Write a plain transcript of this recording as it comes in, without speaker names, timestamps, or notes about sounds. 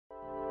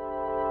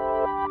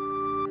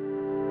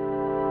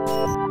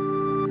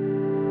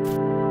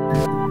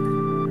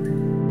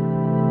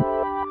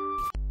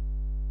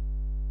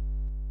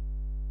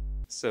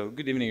So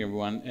good evening,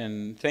 everyone,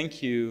 and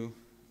thank you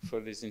for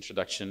this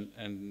introduction.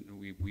 And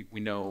we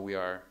know we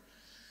are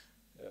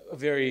a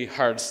very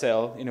hard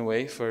sell in a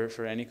way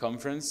for any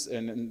conference,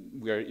 and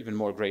we are even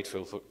more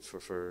grateful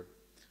for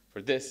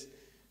this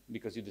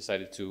because you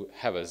decided to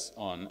have us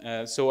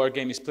on. So our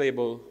game is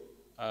playable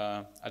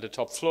at the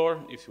top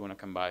floor. If you want to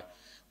come by,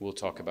 we'll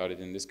talk about it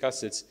and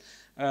discuss it.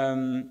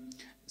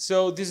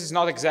 So this is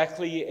not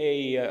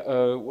exactly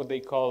a what they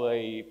call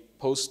a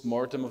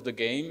post-mortem of the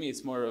game.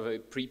 It's more of a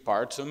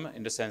pre-partum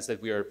in the sense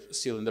that we are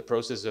still in the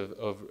process of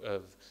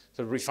sort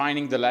of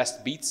refining the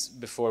last beats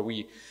before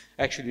we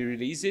actually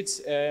release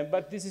it.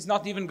 But this is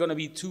not even going to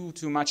be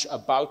too much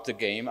about the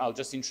game. I'll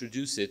just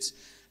introduce it,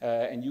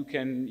 and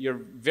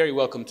you're very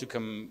welcome to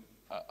come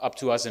up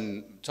to us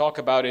and talk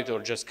about it,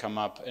 or just come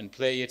up and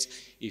play it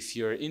if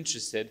you're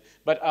interested.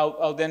 But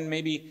I'll then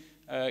maybe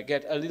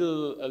get a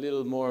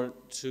little more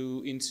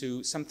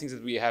into some things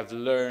that we have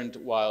learned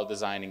while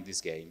designing this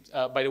game.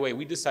 By the way,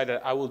 we decided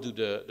I will do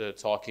the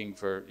talking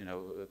for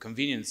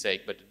convenience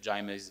sake, but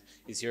Giaime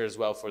is here as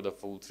well for the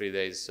full 3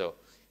 days. So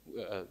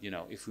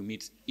if we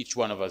meet each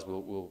one of us,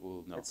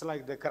 we'll know. It's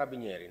like the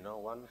carabinieri, no?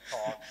 One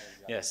talks.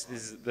 Yes,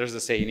 there's a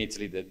say in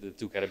Italy that the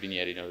two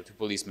carabinieri, the two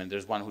policemen.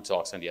 There's one who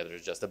talks and the other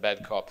is just a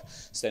bad cop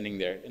standing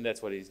there, and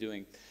that's what he's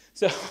doing.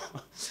 So,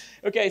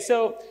 okay,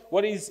 so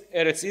what is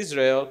Eretz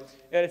Israel?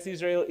 Eretz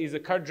Israel is a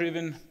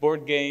card-driven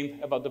board game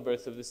about the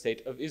birth of the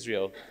state of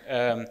Israel.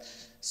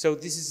 So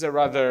this is a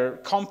rather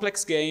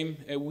complex game.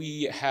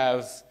 We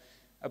have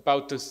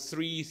about a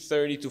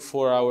 3:30 to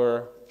 4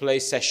 hour play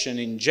session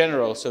in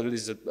general, so it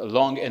is a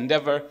long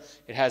endeavor.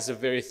 It has a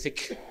very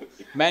thick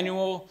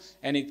manual,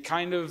 and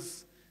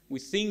we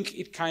think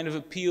it kind of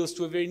appeals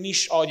to a very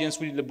niche audience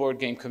within the board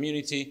game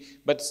community,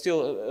 but still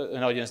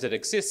an audience that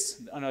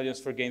exists, an audience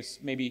for games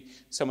maybe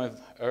some have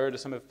heard or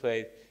some have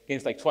played,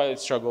 games like Twilight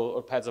Struggle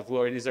or Paths of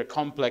Glory. These are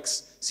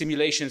complex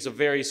simulations of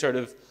very sort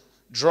of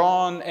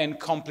drawn and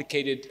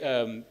complicated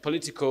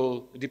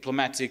political,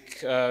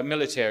 diplomatic,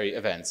 military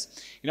events.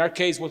 In our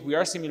case, what we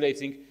are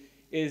simulating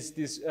is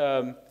this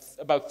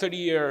about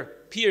 30-year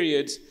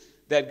period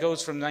that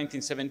goes from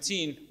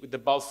 1917 with the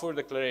Balfour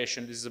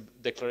Declaration. This is a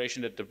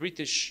declaration that the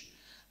British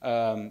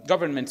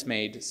government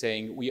made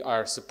saying we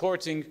are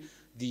supporting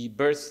the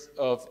birth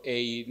of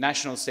a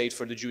national state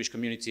for the Jewish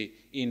community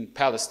in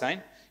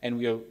Palestine. And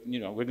we're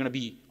going to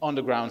be on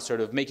the ground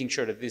sort of making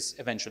sure that this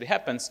eventually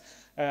happens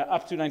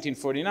up to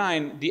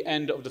 1949, the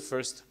end of the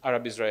first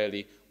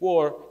Arab-Israeli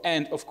war,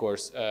 and of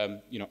course,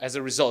 as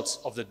a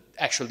result of the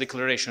actual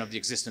declaration of the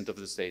existence of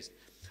the state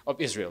of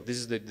Israel. This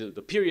is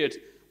the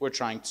period we're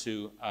trying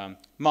to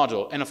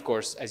model. And of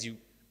course, as you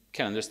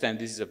can understand,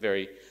 this is a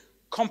very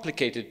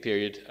complicated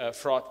period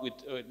fraught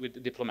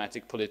with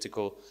diplomatic,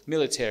 political,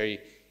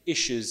 military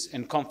issues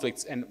and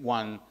conflicts, and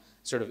one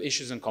sort of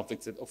issues and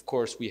conflicts that, of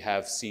course, we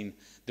have seen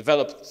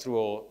developed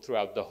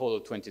throughout the whole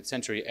of 20th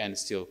century and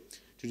still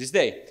to this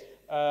day.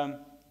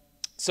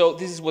 So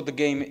this is what the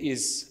game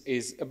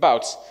is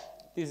about.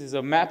 This is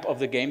a map of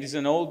the game. This is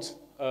an old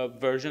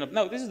version of,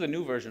 no, this is the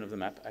new version of the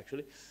map,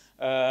 actually.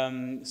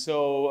 This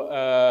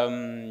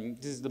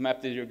is the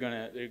map that you're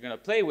gonna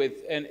play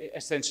with, and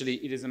essentially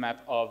it is a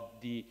map of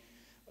the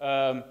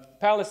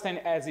Palestine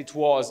as it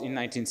was in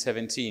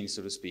 1917,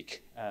 so to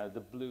speak.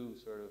 The blue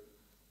sort of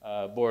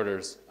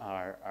borders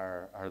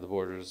are the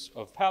borders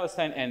of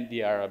Palestine, and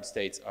the Arab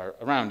states are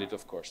around it,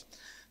 of course.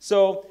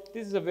 So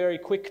this is a very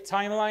quick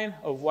timeline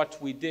of what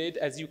we did.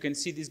 As you can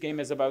see, this game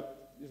is about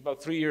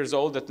 3 years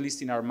old, at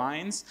least in our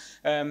minds.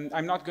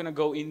 I'm not going to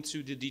go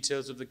into the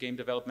details of the game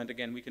development.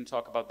 Again, we can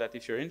talk about that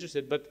if you're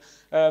interested. But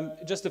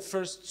just the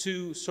first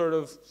two sort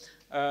of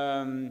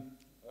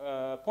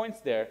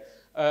points there.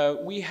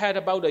 We had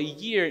about a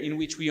year in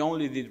which we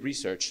only did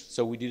research.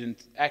 So we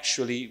didn't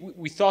actually,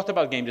 we thought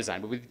about game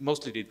design, but we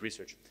mostly did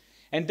research.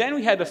 And then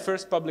we had the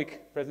first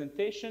public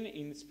presentation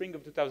in spring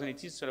of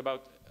 2018, so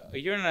about a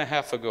year and a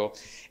half ago.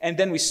 And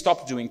then we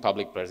stopped doing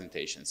public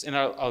presentations. And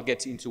I'll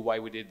get into why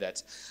we did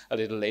that a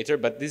little later.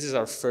 But this is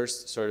our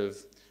first sort of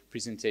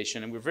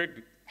presentation, and we're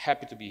very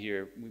happy to be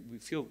here. We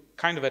feel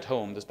kind of at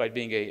home, despite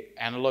being an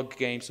analog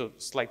game, so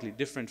slightly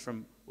different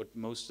from what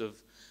most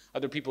of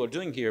other people are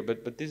doing here.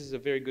 But this is a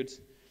very good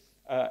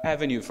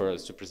avenue for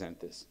us to present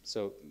this.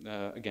 So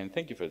again,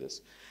 thank you for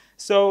this.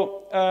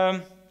 So.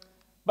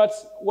 But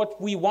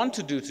what we want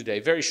to do today,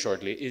 very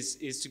shortly,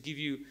 is to give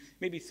you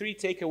maybe 3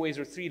 takeaways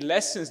or 3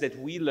 lessons that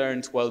we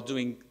learned while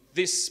doing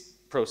this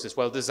process,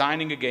 while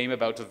designing a game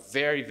about a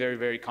very, very,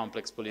 very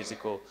complex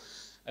political,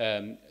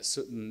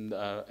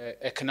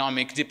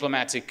 economic,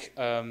 diplomatic,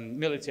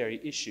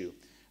 military issue.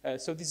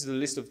 So this is a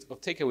list of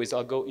takeaways.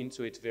 I'll go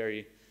into it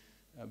very,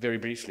 very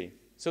briefly.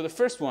 So the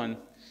first one,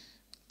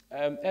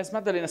 as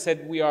Magdalena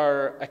said, we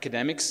are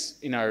academics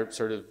in our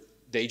sort of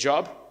day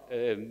job,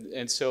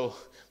 and so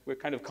we're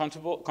kind of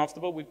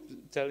comfortable with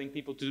telling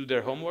people to do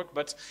their homework,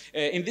 but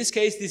in this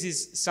case, this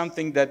is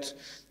something that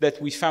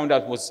we found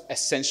out was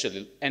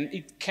essential, and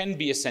it can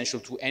be essential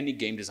to any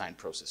game design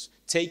process.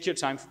 Take your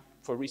time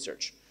for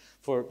research.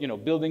 for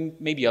building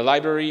maybe a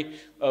library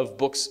of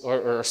books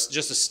or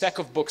just a stack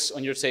of books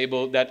on your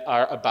table that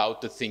are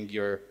about the thing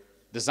you're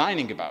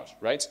designing about,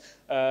 right?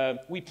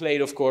 We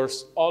played, of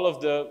course, all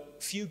of the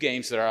few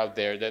games that are out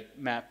there that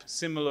map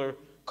similar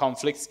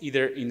conflicts,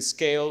 either in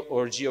scale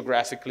or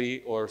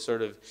geographically, or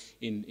sort of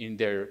in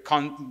their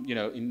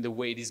in the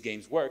way these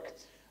games work.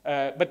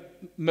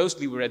 But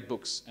mostly we read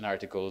books and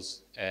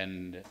articles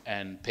and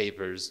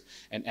papers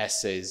and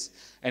essays,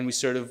 and we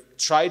sort of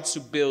tried to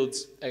build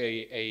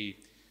a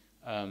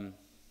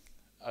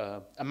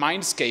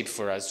mindscape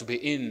for us to be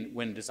in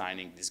when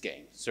designing this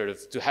game, sort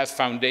of to have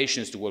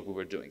foundations to what we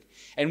were doing.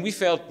 And we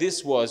felt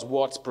this was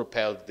what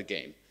propelled the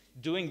game.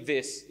 Doing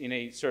this in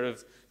a sort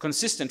of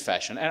consistent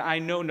fashion. And I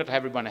know not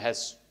everyone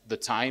has the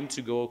time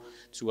to go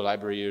to a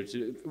library, or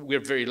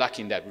we're very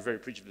lucky in that. We're very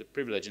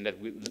privileged in that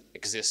we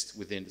exist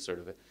within sort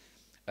of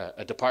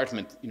a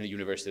department in a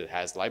university that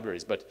has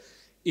libraries. But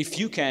if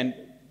you can,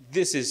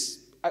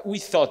 we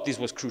thought this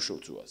was crucial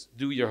to us.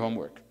 Do your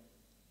homework.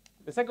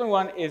 The second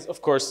one is,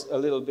 of course, a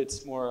little bit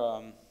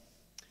more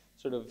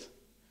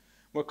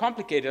more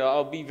complicated.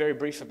 I'll be very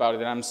brief about it,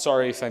 and I'm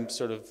sorry if I'm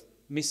sort of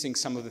missing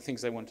some of the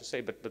things I want to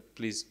say, but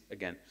please,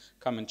 again,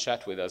 come and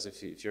chat with us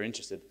if you're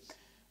interested.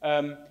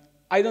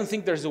 I don't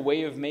think there's a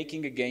way of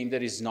making a game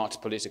that is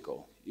not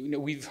political.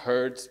 We've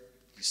heard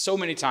so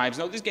many times,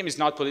 no, this game is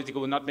not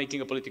political, we're not making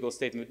a political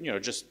statement,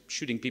 just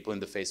shooting people in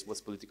the face.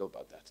 What's political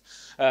about that?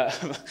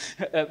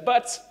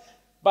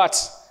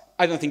 But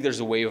I don't think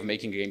there's a way of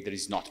making a game that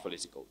is not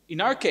political.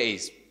 In our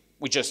case,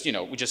 we just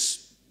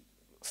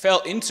fell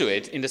into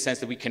it in the sense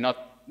that we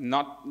cannot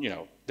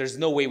there's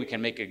no way we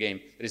can make a game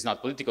that is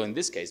not political in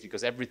this case,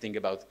 because everything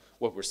about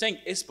what we're saying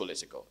is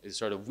political. It's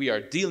sort of, we are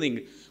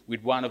dealing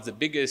with one of the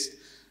biggest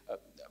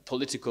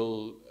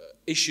political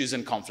issues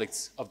and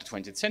conflicts of the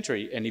 20th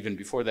century, and even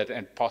before that,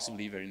 and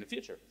possibly even in the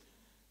future.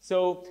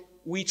 So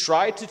we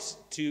tried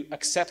to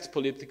accept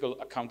political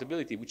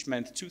accountability, which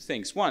meant two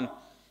things. One,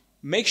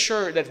 make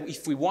sure that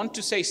if we want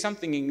to say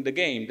something in the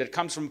game that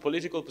comes from a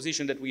political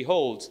position that we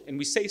hold, and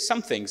we say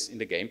some things in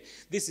the game,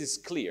 this is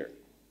clear.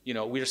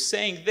 We're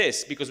saying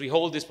this because we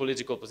hold this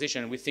political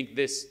position and we think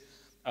this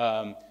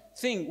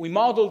thing, we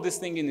model this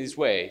thing in this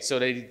way so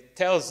that it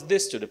tells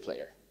this to the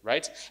player,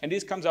 right? And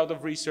this comes out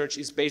of research,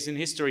 is based in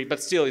history,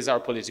 but still is our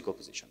political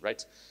position,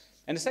 right?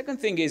 And the second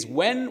thing is,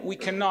 when we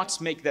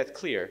cannot make that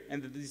clear,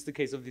 and this is the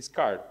case of this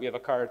card, we have a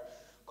card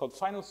called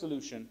Final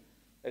Solution,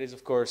 that is,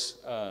 of course,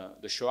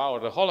 the Shoah or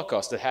the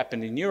Holocaust that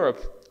happened in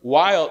Europe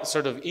while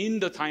sort of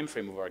in the time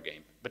frame of our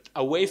game, but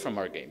away from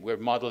our game. We're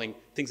modeling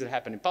things that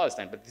happened in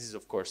Palestine, but this is,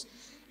 of course,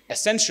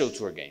 essential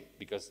to our game,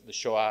 because the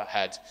Shoah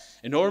had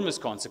enormous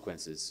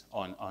consequences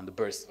on the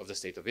birth of the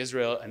State of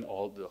Israel and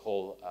the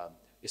whole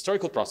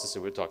historical process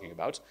that we're talking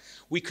about.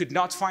 We could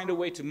not find a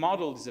way to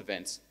model these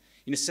events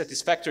in a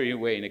satisfactory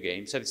way in a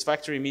game.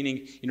 Satisfactory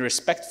meaning in a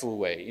respectful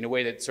way, in a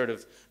way that sort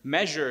of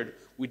measured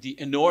with the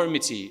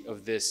enormity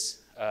of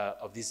this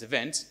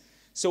event.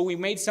 So we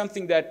made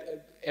something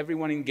that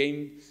everyone in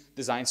game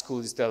design school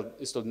is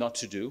told not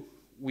to do.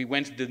 We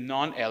went the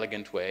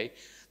non-elegant way.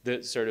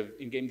 The sort of,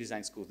 in game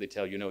design schools, they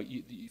tell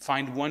you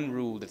find one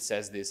rule that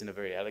says this in a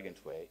very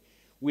elegant way.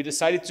 We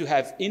decided to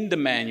have in the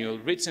manual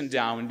written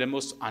down in the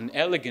most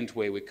unelegant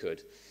way we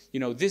could.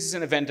 This is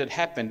an event that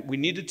happened. We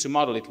needed to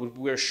model it.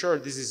 We're sure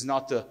this is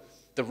not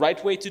the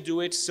right way to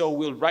do it, so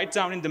we'll write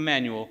down in the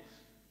manual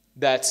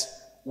that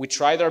we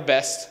tried our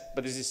best,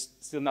 but this is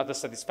still not a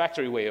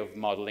satisfactory way of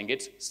modeling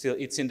it. Still,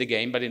 it's in the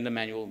game, but in the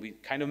manual, we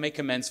kind of make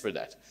amends for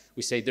that.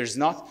 We say there's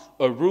not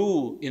a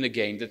rule in a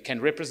game that can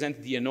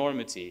represent the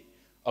enormity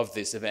of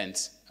this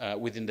event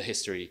within the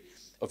history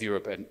of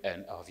Europe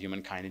and of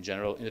humankind in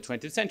general in the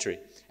 20th century.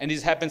 And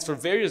this happens for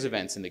various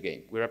events in the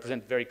game. We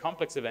represent very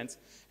complex events,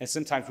 and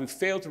sometimes we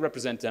fail to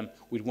represent them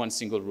with one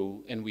single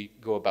rule, and we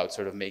go about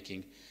sort of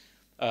making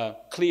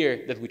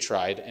clear that we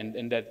tried,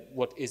 and that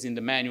what is in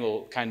the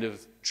manual kind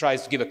of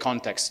tries to give a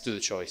context to the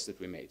choice that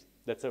we made.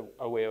 That's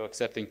our way of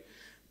accepting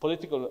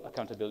political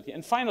accountability.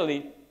 And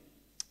finally,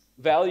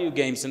 value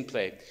games and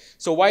play.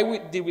 So why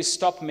did we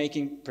stop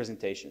making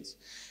presentations?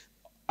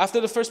 After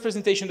the first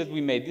presentation that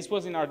we made, this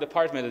was in our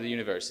department at the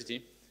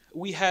university,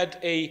 we had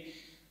an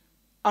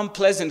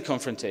unpleasant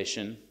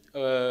confrontation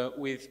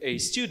with a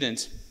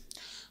student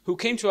who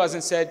came to us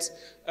and said,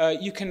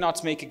 you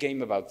cannot make a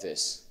game about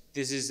this.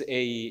 This is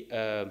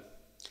a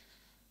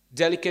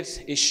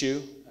delicate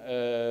issue.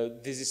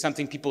 This is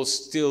something people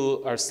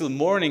are still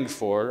mourning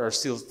for, are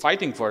still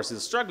fighting for, are still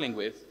struggling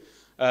with.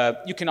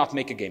 You cannot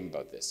make a game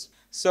about this.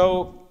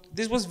 So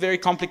this was very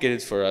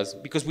complicated for us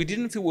because we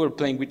didn't feel we were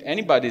playing with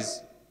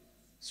anybody's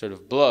sort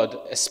of blood,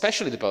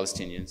 especially the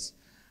Palestinians,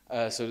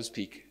 so to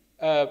speak.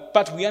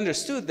 But we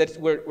understood that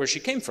where she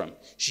came from.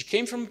 She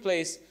came from a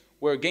place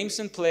where games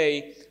and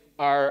play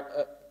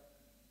are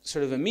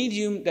sort of a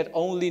medium that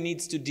only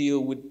needs to deal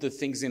with the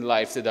things in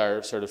life that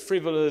are sort of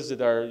frivolous,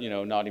 that are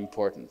not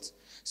important.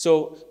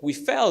 So we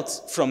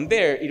felt from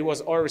there it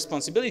was our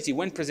responsibility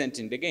when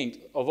presenting the game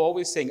of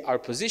always saying our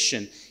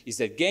position is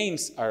that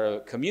games are a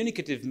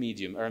communicative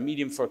medium, are a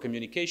medium for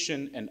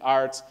communication and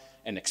art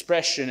and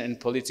expression and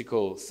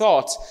political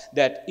thought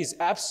that is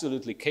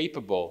absolutely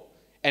capable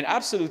and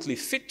absolutely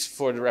fit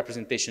for the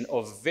representation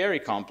of very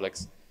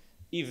complex,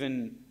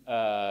 even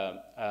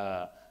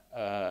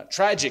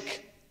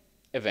tragic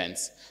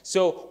events.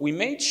 So we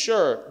made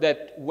sure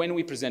that when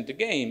we present the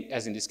game,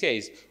 as in this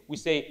case, we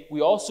say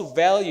we also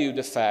value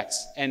the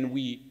facts and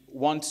we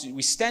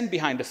stand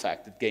behind the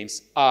fact that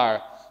games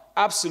are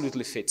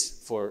absolutely fit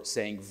for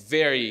saying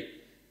very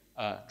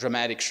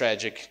dramatic,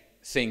 tragic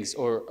things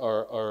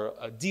or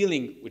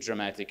dealing with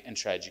dramatic and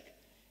tragic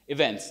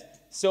events.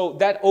 So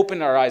that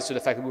opened our eyes to the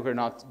fact that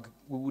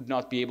we would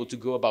not be able to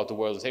go about the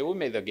world and say, we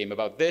made a game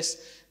about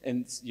this,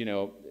 and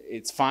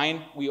it's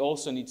fine. We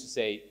also need to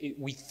say,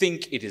 we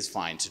think it is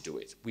fine to do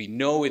it. We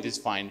know it is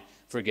fine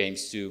for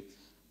games to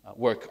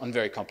work on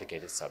very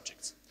complicated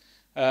subjects.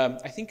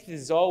 I think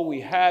this is all we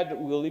had.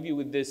 We'll leave you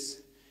with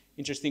this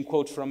interesting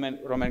quote from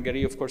Romain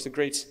Gary, of course, a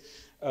great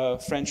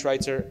French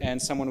writer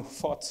and someone who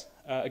fought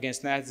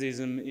against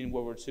Nazism in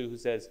World War II, who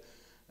says,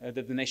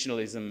 that the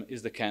nationalism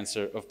is the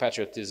cancer of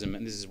patriotism,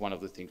 and this is one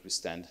of the things we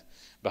stand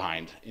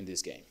behind in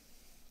this game.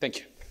 Thank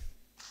you.